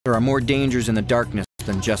There are more dangers in the darkness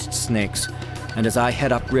than just snakes, and as I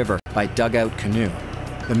head upriver by dugout canoe,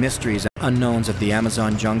 the mysteries and unknowns of the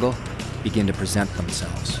Amazon jungle begin to present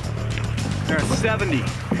themselves. There are 70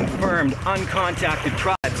 confirmed, uncontacted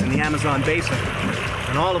tribes in the Amazon basin,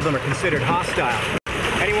 and all of them are considered hostile.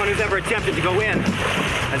 Anyone who's ever attempted to go in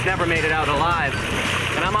has never made it out alive,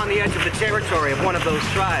 and I'm on the edge of the territory of one of those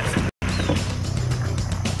tribes.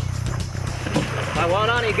 My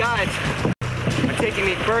Waunani guides are taking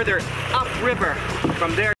me further upriver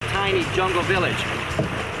from their tiny jungle village.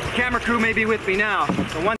 The camera crew may be with me now,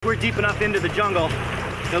 but once we're deep enough into the jungle,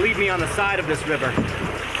 they'll leave me on the side of this river,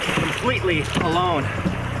 completely alone.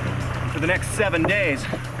 For the next 7 days,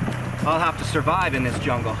 I'll have to survive in this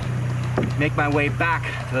jungle, make my way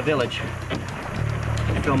back to the village,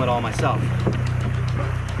 and film it all myself.